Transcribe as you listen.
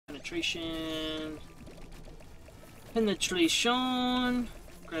Penetration. Penetration.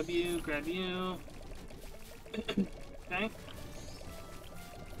 Grab you, grab you. Okay.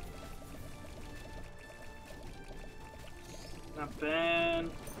 Not bad.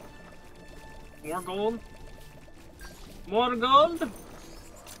 More gold. More gold.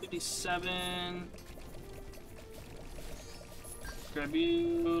 57. Grab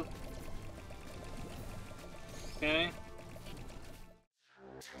you. Okay.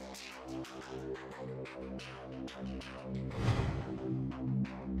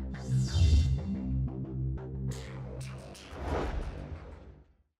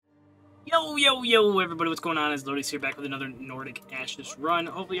 Yo, everybody, what's going on? It's Lodious here, back with another Nordic Ashes run.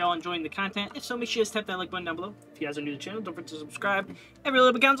 Hopefully y'all enjoying the content. If so, make sure you tap that like button down below. If you guys are new to the channel, don't forget to subscribe. Every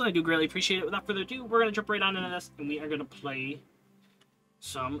little bit counts, and I do greatly appreciate it. Without further ado, we're going to jump right on into this, and we are going to play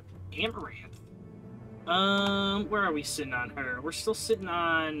some Amaranth. Where are we sitting on her? We're still sitting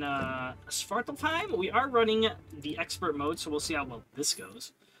on, Svartalfheim. We are running the expert mode, so we'll see how well this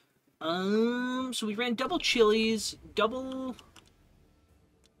goes. So we ran double chilies, double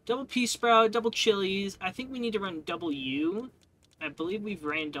pea sprout, double chilies. I think we need to run double U. I believe we've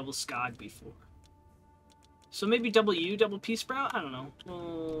ran double scod before. So maybe double U, double pea sprout? I don't know.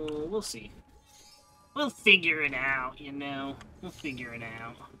 We'll see. We'll figure it out, you know. We'll figure it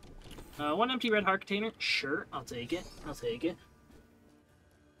out. One empty red heart container. Sure, I'll take it. I'll take it.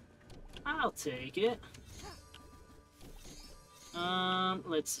 I'll take it.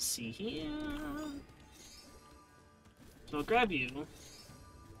 Let's see here. So I'll grab you.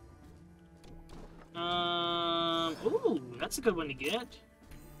 Ooh, that's a good one to get.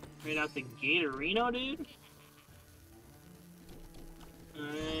 Right out the gate, Reno, dude.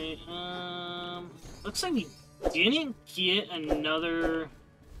 Alright, looks like we didn't get another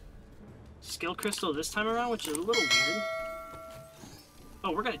skill crystal this time around, which is a little weird.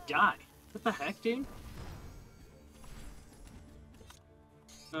 Oh, we're gonna die. What the heck, dude?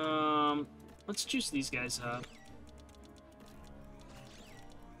 Let's juice these guys up.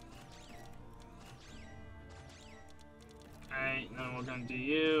 Alright, then we're gonna do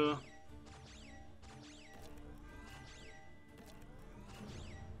you.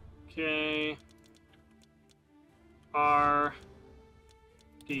 Okay. R.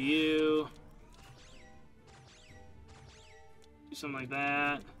 Do you. Do something like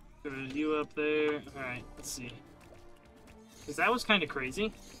that. Throw you up there. Alright, let's see. Because that was kind of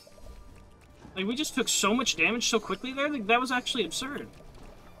crazy. Like, we just took so much damage so quickly there. Like, that was actually absurd.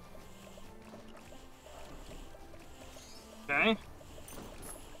 Okay.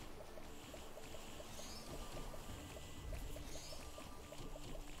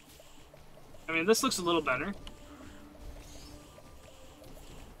 I mean, this looks a little better.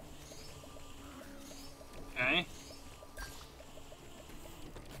 Okay.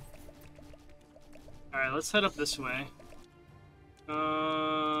 Alright, let's head up this way.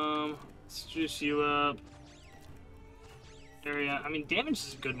 Let's juice you up. Area. I mean, damage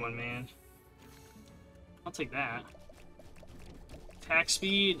is a good one, man. I'll take that. Attack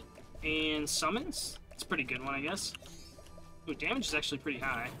speed and summons. It's a pretty good one, I guess. Ooh, damage is actually pretty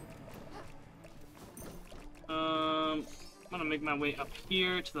high. I'm gonna make my way up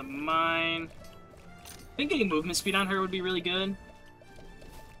here to the mine. I think getting movement speed on her would be really good.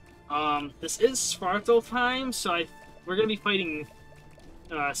 This is Svartalfheim, so we're gonna be fighting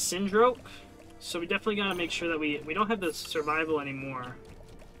Syndroke. So we definitely gotta make sure that we don't have the survival anymore.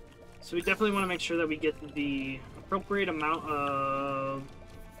 So we definitely want to make sure that we get the appropriate amount of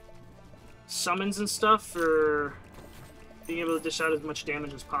summons and stuff for being able to dish out as much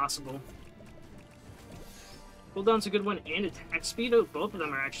damage as possible. Cooldown's a good one, and attack speed. Both of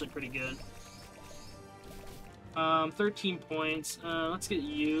them are actually pretty good. 13 points. Let's get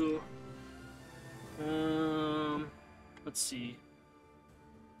you. Let's see.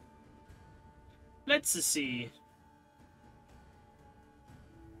 Let's see.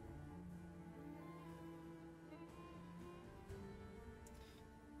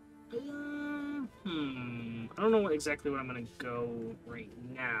 I don't know exactly what I'm gonna go right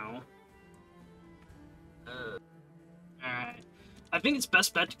now. Alright. I think it's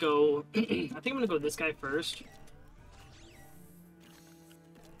best bet to go... I think I'm gonna go this guy first.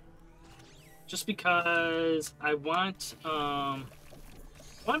 Just because I want to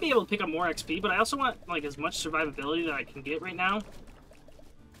be able to pick up more XP, but I also want, like, as much survivability that I can get right now.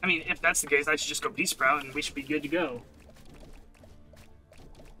 I mean, if that's the case, I should just go Pea Sprout and we should be good to go.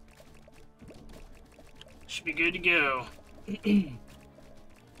 Should be good to go.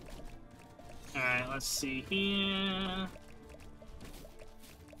 Alright, let's see here.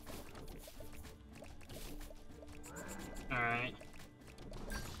 Alright.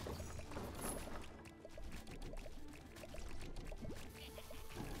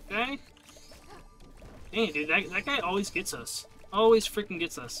 Okay. Dang, dude, that guy always gets us. Always freaking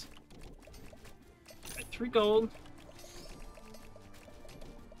gets us. Alright, 3 gold.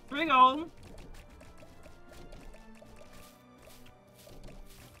 3 gold.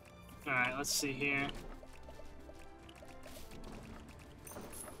 Alright, let's see here.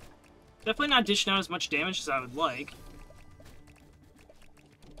 Definitely not dishing out as much damage as I would like.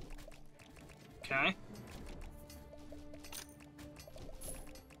 Okay.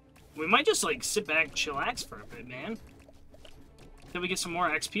 We might just, like, sit back and chillax for a bit, man. Until we get some more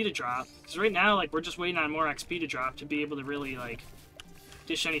XP to drop. Because right now, like, we're just waiting on more XP to drop to be able to really, like,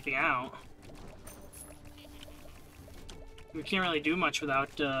 dish anything out. We can't really do much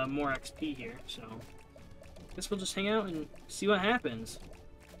without more XP here, so... Guess we'll just hang out and see what happens.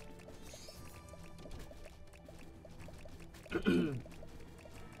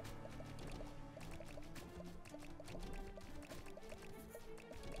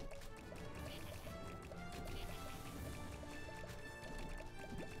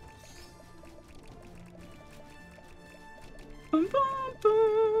 Boom, boom,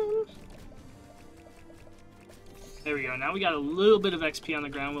 boom. There we go. Now we got a little bit of XP on the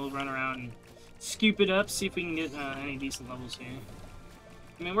ground. We'll run around and scoop it up, see if we can get any decent levels here.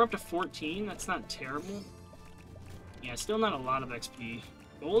 I mean, we're up to 14. That's not terrible. Yeah, still not a lot of XP.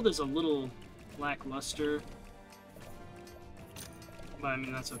 Gold is a little lackluster. But, I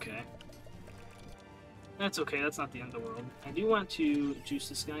mean, that's okay. That's okay. That's not the end of the world. I do want to juice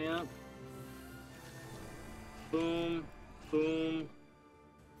this guy up. Boom. Boom.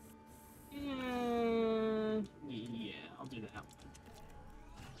 And yeah, I'll do that.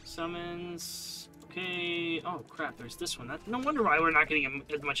 Summons. Okay. Oh, crap. There's this one. No wonder why we're not getting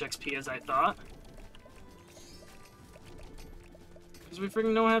as much XP as I thought. Because we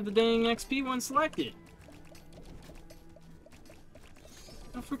freaking don't have the dang XP one selected.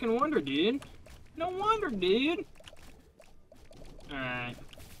 No freaking wonder, dude. No wonder, dude. Alright.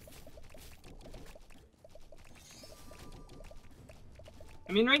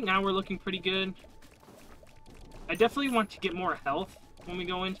 I mean, right now we're looking pretty good. I definitely want to get more health when we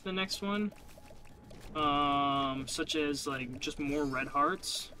go into the next one. Such as, like, just more red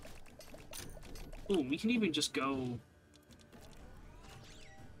hearts. Ooh, we can even just go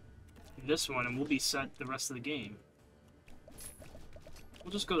this one and we'll be set the rest of the game.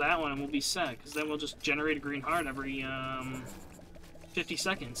 We'll just go that one and we'll be set, because then we'll just generate a green heart every 50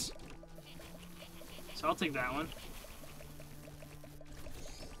 seconds. So I'll take that one.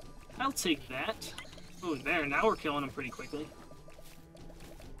 I'll take that. Oh, there. Now we're killing them pretty quickly.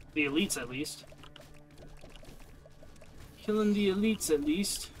 The elites, at least. Killing the elites, at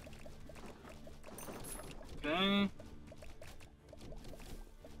least. Okay.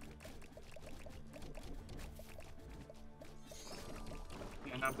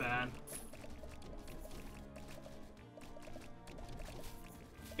 Yeah, not bad.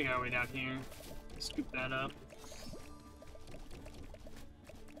 Take our way down here. Scoop that up.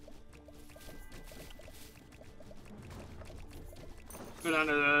 Go down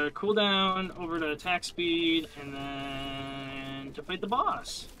to the cooldown, over to attack speed, and then to fight the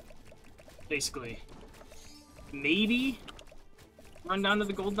boss. Basically. Maybe run down to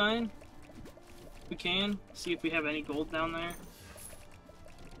the gold mine. If we can. See if we have any gold down there.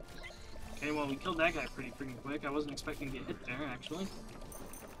 Okay, well, we killed that guy pretty freaking quick. I wasn't expecting to get hit there, actually.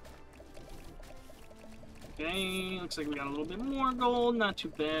 Okay, looks like we got a little bit more gold. Not too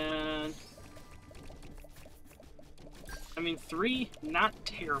bad. I mean, 3, not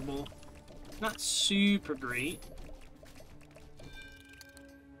terrible. Not super great.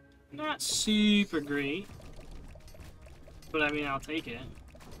 Not super great. But, I mean, I'll take it.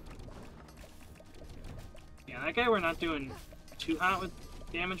 Yeah, that guy we're not doing too hot with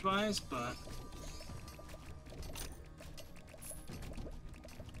damage-wise, but...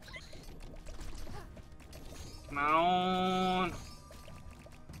 Come on!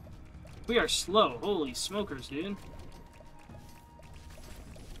 We are slow. Holy smokers, dude.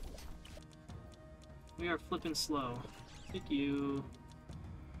 We are flipping slow. Thank you.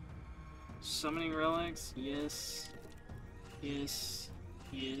 Summoning relics? Yes. Yes.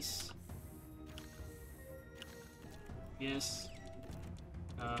 Yes. Yes.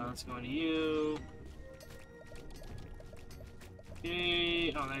 Let's go into you.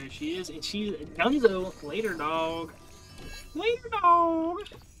 Okay. Oh, there she is. And she's Dunzo. Later, dog. Later, dog.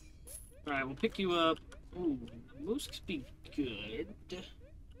 Alright, we'll pick you up. Ooh, moose could be good.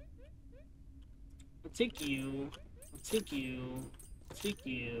 I'll take you. I'll take you. I'll take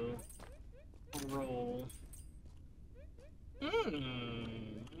you. I'll roll.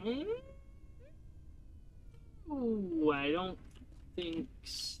 Ooh, I don't think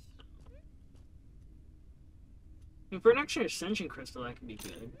so. mean, for an extra ascension crystal, that could be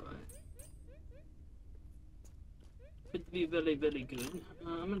good, but could be very, very good.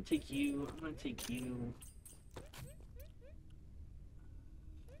 I'm gonna take you. I'm gonna take you.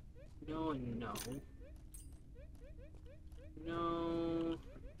 No and no. No.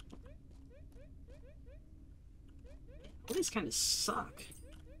 All these kind of suck.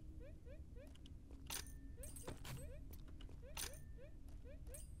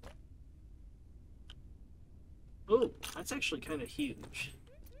 Oh, that's actually kind of huge.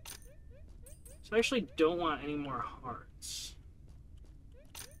 So I actually don't want any more hearts.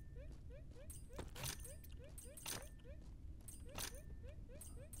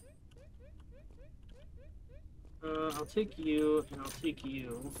 I'll take you, and I'll take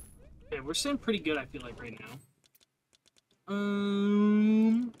you. Okay, we're sitting pretty good, I feel like, right now.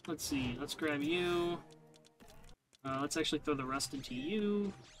 Let's see. Let's grab you. Let's actually throw the rest into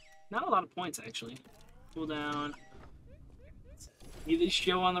you. Not a lot of points, actually. Cool down. Get this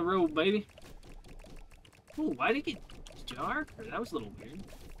show on the road, baby. Ooh, why did it get darker? That was a little weird.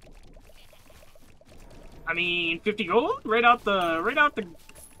 I mean, 50 gold right out the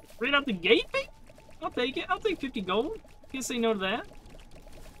gate, baby. I'll take it. I'll take 50 gold. Can't say no to that.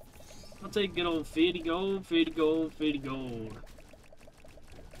 I'll take good old 50 gold, 50 gold, 50 gold.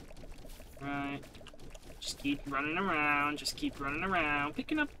 Right. Just keep running around. Just keep running around.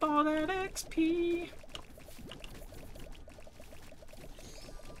 Picking up all that XP.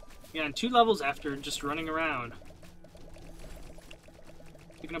 Yeah, and 2 levels after just running around.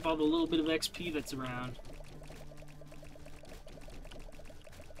 Picking up all the little bit of XP that's around.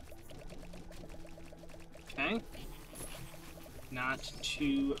 Okay. Not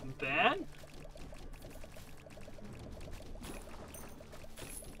too bad.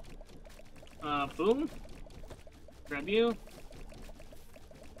 Boom. Grab you.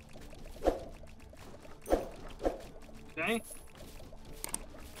 Okay.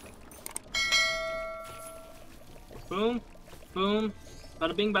 Boom. Boom.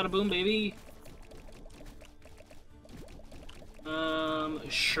 Bada bing, bada boom, baby.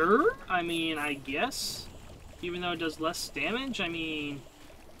 Sure. I mean, I guess. Even though it does less damage, I mean,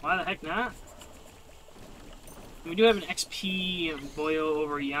 why the heck not? We do have an XP boyo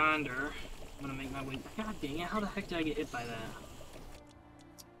over yonder. I'm gonna make my way. God dang it, how the heck did I get hit by that?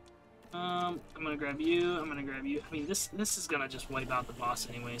 I'm gonna grab you, I'm gonna grab you. I mean, this is gonna just wipe out the boss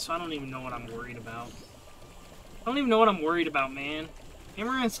anyway, so I don't even know what I'm worried about. I don't even know what I'm worried about, man.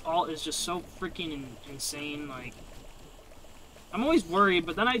 Amaranth's ult is just so freaking insane, like... I'm always worried,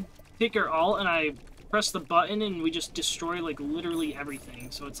 but then I take her ult and I press the button and we just destroy, like, literally everything.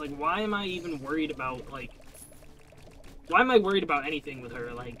 So it's like, why am I even worried about, like... Why am I worried about anything with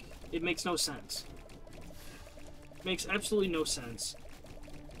her? Like, it makes no sense. It makes absolutely no sense.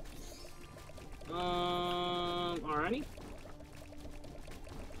 Alrighty.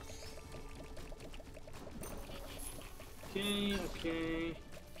 Okay, okay.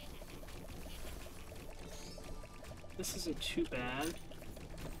 This isn't too bad.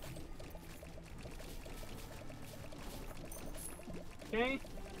 Okay.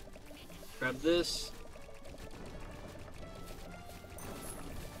 Grab this.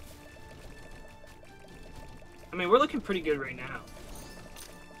 I mean, we're looking pretty good right now.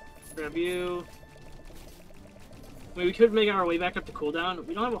 Grab you. I mean, we could make our way back up to cooldown.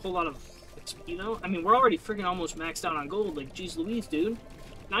 We don't have a whole lot of XP, though. I mean, we're already freaking almost maxed out on gold. Like, geez Louise, dude.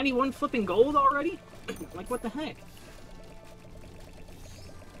 91 flipping gold already? Like, what the heck?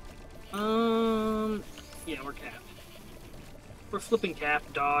 Yeah, we're capped. We're flipping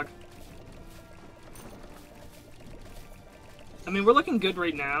capped, dog. I mean, we're looking good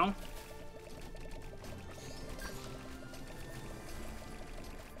right now.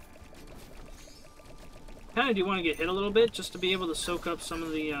 Kind of do want to get hit a little bit just to be able to soak up some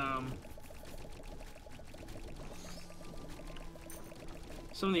of the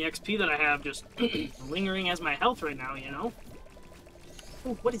XP that I have just lingering as my health right now, you know?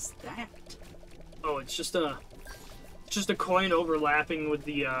 Oh, what is that? Oh, it's just a coin overlapping with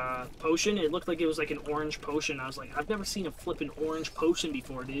the potion. It looked like it was like an orange potion. I was like, I've never seen a flippin' orange potion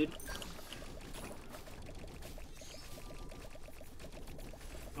before, dude.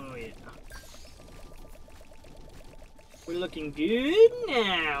 Oh yeah. We're looking good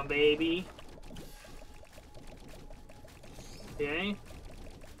now, baby. Okay.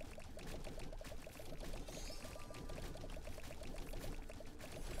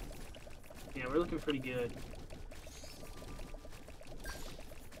 Yeah, we're looking pretty good.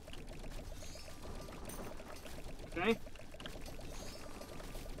 Okay.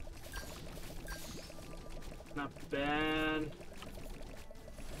 Not bad.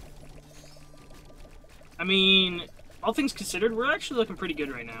 I mean, all things considered, we're actually looking pretty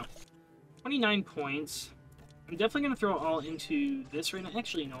good right now. 29 points. I'm definitely going to throw it all into this right now.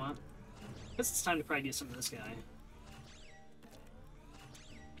 Actually, you know what? I guess it's time to probably get some of this guy.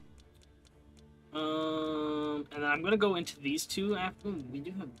 And then I'm going to go into these two after. Ooh, we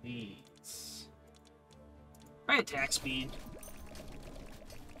do have these. Probably attack speed.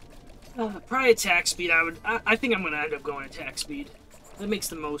 Probably attack speed. I think I'm going to end up going attack speed. That makes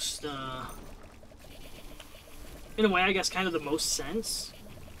the most, in a way, I guess, kind of the most sense.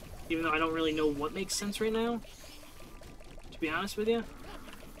 Even though I don't really know what makes sense right now. To be honest with you.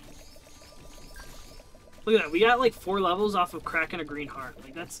 Look at that. We got like 4 levels off of cracking a green heart.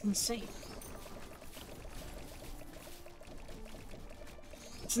 Like, that's insane.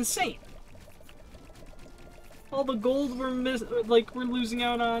 It's insane. All the gold we're losing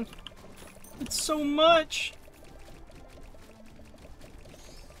out on. It's so much.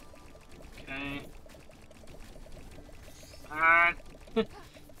 Okay. Come on.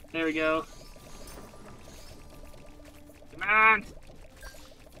 There we go. Come on.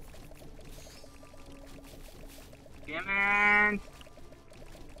 Come on.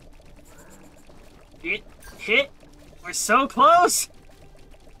 Hit. We're so close.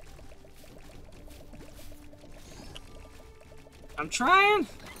 I'm trying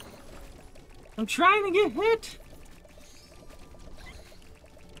to get hit.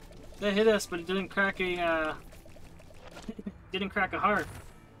 That hit us, but it didn't crack a heart.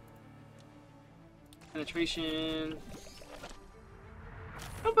 Penetration.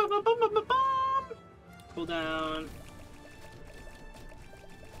 Cool down.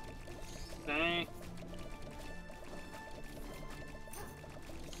 Okay.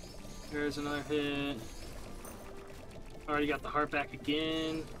 There's another hit. Already got the heart back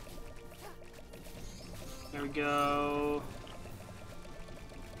again. There we go.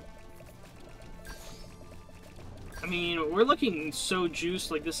 I mean, we're looking so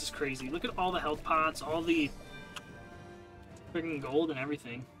juiced, like this is crazy. Look at all the health pots, all the freaking gold and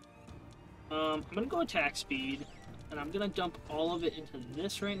everything. I'm gonna go attack speed, and I'm gonna dump all of it into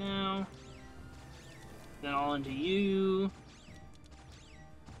this right now. Then all into you.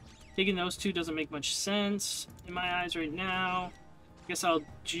 Taking those two doesn't make much sense in my eyes right now. I guess I'll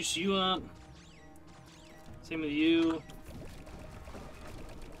juice you up. Same with you.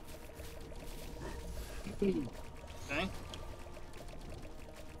 Okay.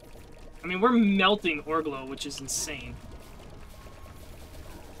 I mean, we're melting Orglo, which is insane.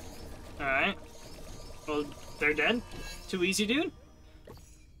 Alright. Well, they're dead. Too easy, dude.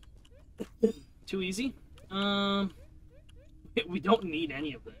 Too easy. We don't need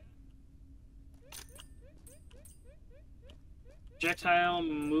any of it. Projectile,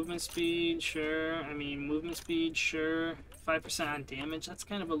 movement speed, sure. I mean, movement speed, sure. 5% on damage. That's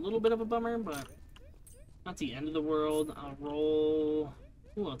kind of a little bit of a bummer, but not the end of the world. I'll roll.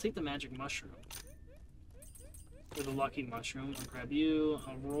 Ooh, I'll take the magic mushroom. Or the lucky mushroom. I'll grab you.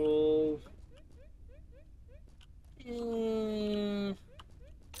 I'll roll.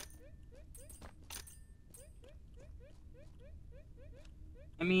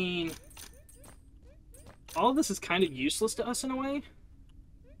 I mean, all of this is kind of useless to us in a way.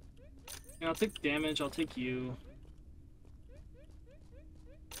 Yeah, I'll take damage. I'll take you.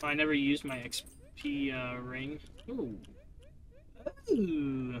 Oh, I never used my XP ring. Ooh.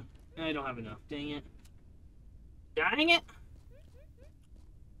 Ooh. I don't have enough. Dang it. Dang it!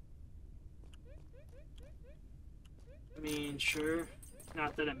 I mean, sure.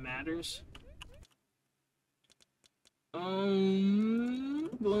 Not that it matters. Boom.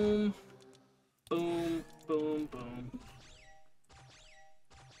 Boom, boom, boom.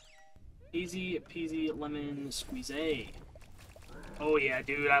 Easy peasy lemon squeeze. Oh yeah,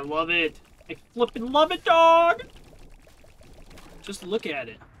 dude, I love it. I flippin' love it, dog! Just look at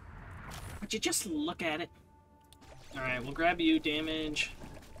it. Would you just look at it? Alright, we'll grab you, damage.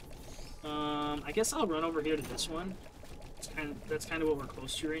 I guess I'll run over here to this one. That's kind of what we're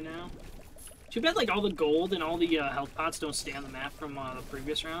close to right now. Too bad, like, all the gold and all the health pots don't stay on the map from the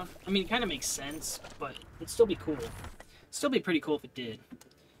previous round. I mean, it kind of makes sense, but it'd still be cool. Still be pretty cool if it did.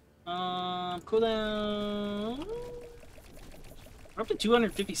 Cooldown. We're up to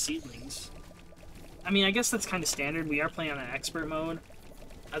 250 seedlings. I mean, I guess that's kind of standard. We are playing on an expert mode.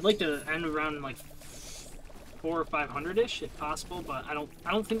 I'd like to end around like 400 or 500-ish if possible, but I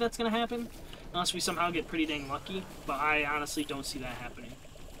don't think that's gonna happen unless we somehow get pretty dang lucky. But I honestly don't see that happening.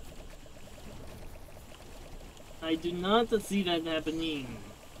 I do not see that happening.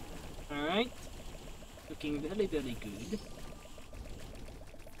 All right, looking very, very good.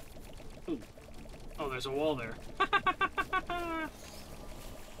 Ooh. Oh, there's a wall there.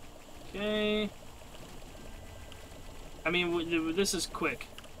 Okay. I mean, this is quick.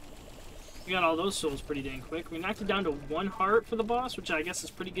 We got all those souls pretty dang quick. We knocked it down to 1 heart for the boss, which I guess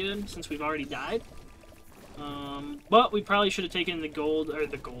is pretty good since we've already died. But we probably should have taken the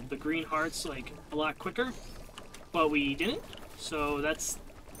green hearts, like, a lot quicker. But we didn't. So that's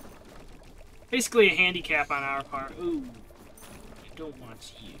basically a handicap on our part. Ooh. I don't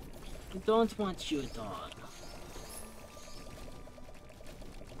want you. I don't want you at all.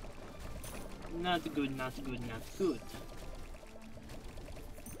 Not good, not good, not good.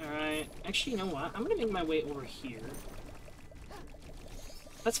 Alright. Actually, you know what? I'm gonna make my way over here.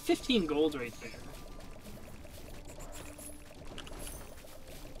 That's 15 gold right there.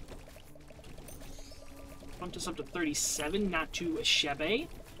 Bumped us up to 37, not too shabby.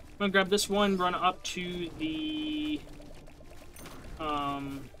 I'm gonna grab this one, run up to the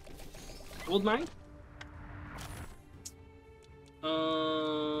gold mine.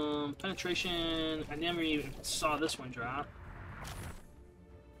 Penetration. I never even saw this one drop.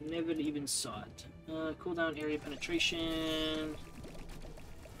 Never even saw it. Cooldown area penetration.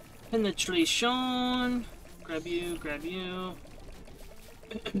 Penetration. Grab you, grab you.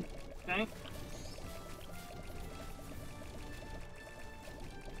 Okay.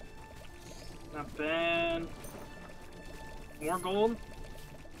 Not bad. More gold.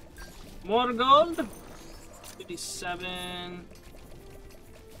 More gold. 57.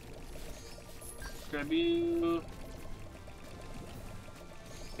 Grab you.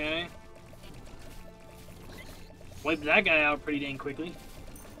 Okay. Wipe that guy out pretty dang quickly.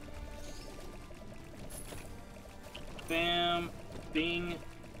 Bam. Bing.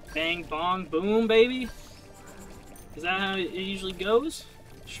 Bang. Bong. Boom, baby. Is that how it usually goes?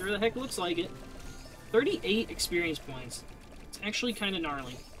 Sure the heck looks like it. 38 experience points. It's actually kind of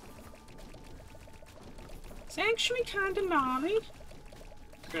gnarly. It's actually kind of gnarly.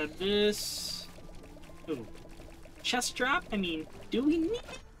 Grab this. Ooh. Chest drop? I mean, do we need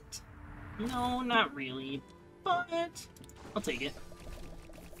it? No, not really. But I'll take it.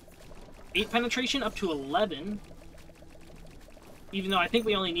 8 penetration up to 11. Even though I think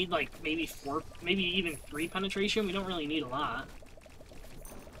we only need like maybe 4, maybe even 3 penetration. We don't really need a lot.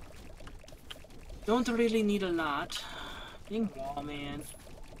 Don't really need a lot. Dang wall, man.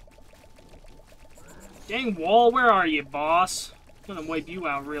 Dang wall, where are you, boss? I'm gonna wipe you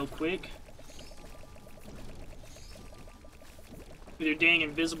out real quick. With your dang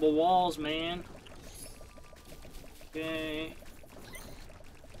invisible walls, man. Okay.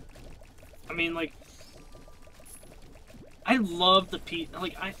 I mean, like, I love the pea.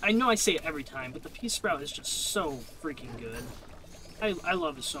 Like, I know I say it every time, but the pea sprout is just so freaking good. I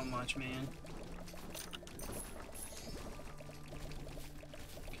love it so much, man.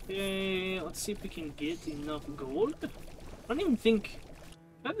 Okay, let's see if we can get enough gold. I don't even think...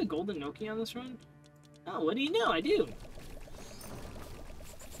 Do I have the golden Noki on this run? Oh, what do you know? I do.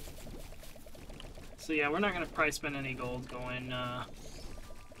 So yeah, we're not going to probably spend any gold going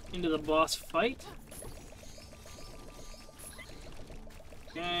into the boss fight.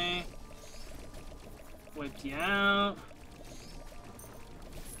 Okay. Wiped you out.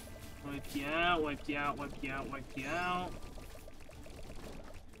 Wiped you out, wiped you out, wiped you out, wiped you out.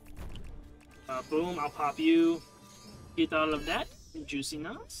 Boom, I'll pop you. Get all of that.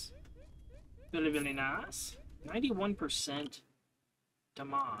 Juiciness. Very, very nice. 91%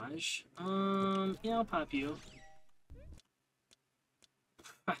 damage. Yeah, I'll pop you.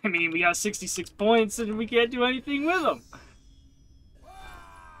 I mean, we got 66 points and we can't do anything with them.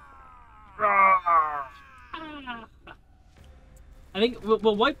 I think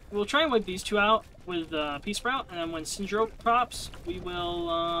we'll try and wipe these two out with Pea Sprout, and then when Syndrome pops, we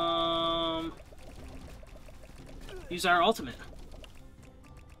will use our ultimate.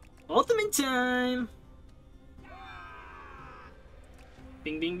 Ultimate time!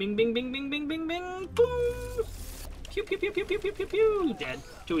 Bing, bing, bing, bing, bing, bing, bing, bing, bing, boom! Pew, pew, pew, pew, pew, pew, pew, pew. Dead.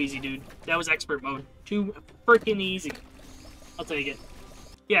 Too easy, dude. That was expert mode. Too freaking easy. I'll take it.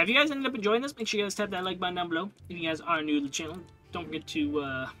 Yeah, if you guys ended up enjoying this, make sure you guys tap that like button down below. If you guys are new to the channel, don't forget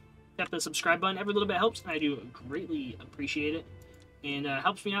to tap the subscribe button. Every little bit helps, and I do greatly appreciate it. And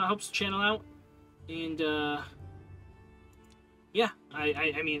helps me out, helps the channel out. And yeah,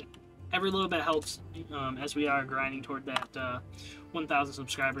 I mean, every little bit helps as we are grinding toward that 1,000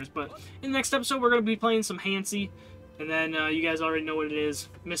 subscribers. But in the next episode, we're going to be playing some Hansi. And then you guys already know what it is.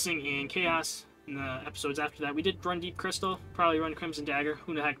 Missing and Chaos. In the episodes after that, we did run Deep Crystal. Probably run Crimson Dagger.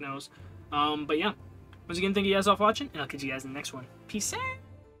 Who the heck knows. But yeah. Once again, thank you guys all for watching. And I'll catch you guys in the next one. Peace out.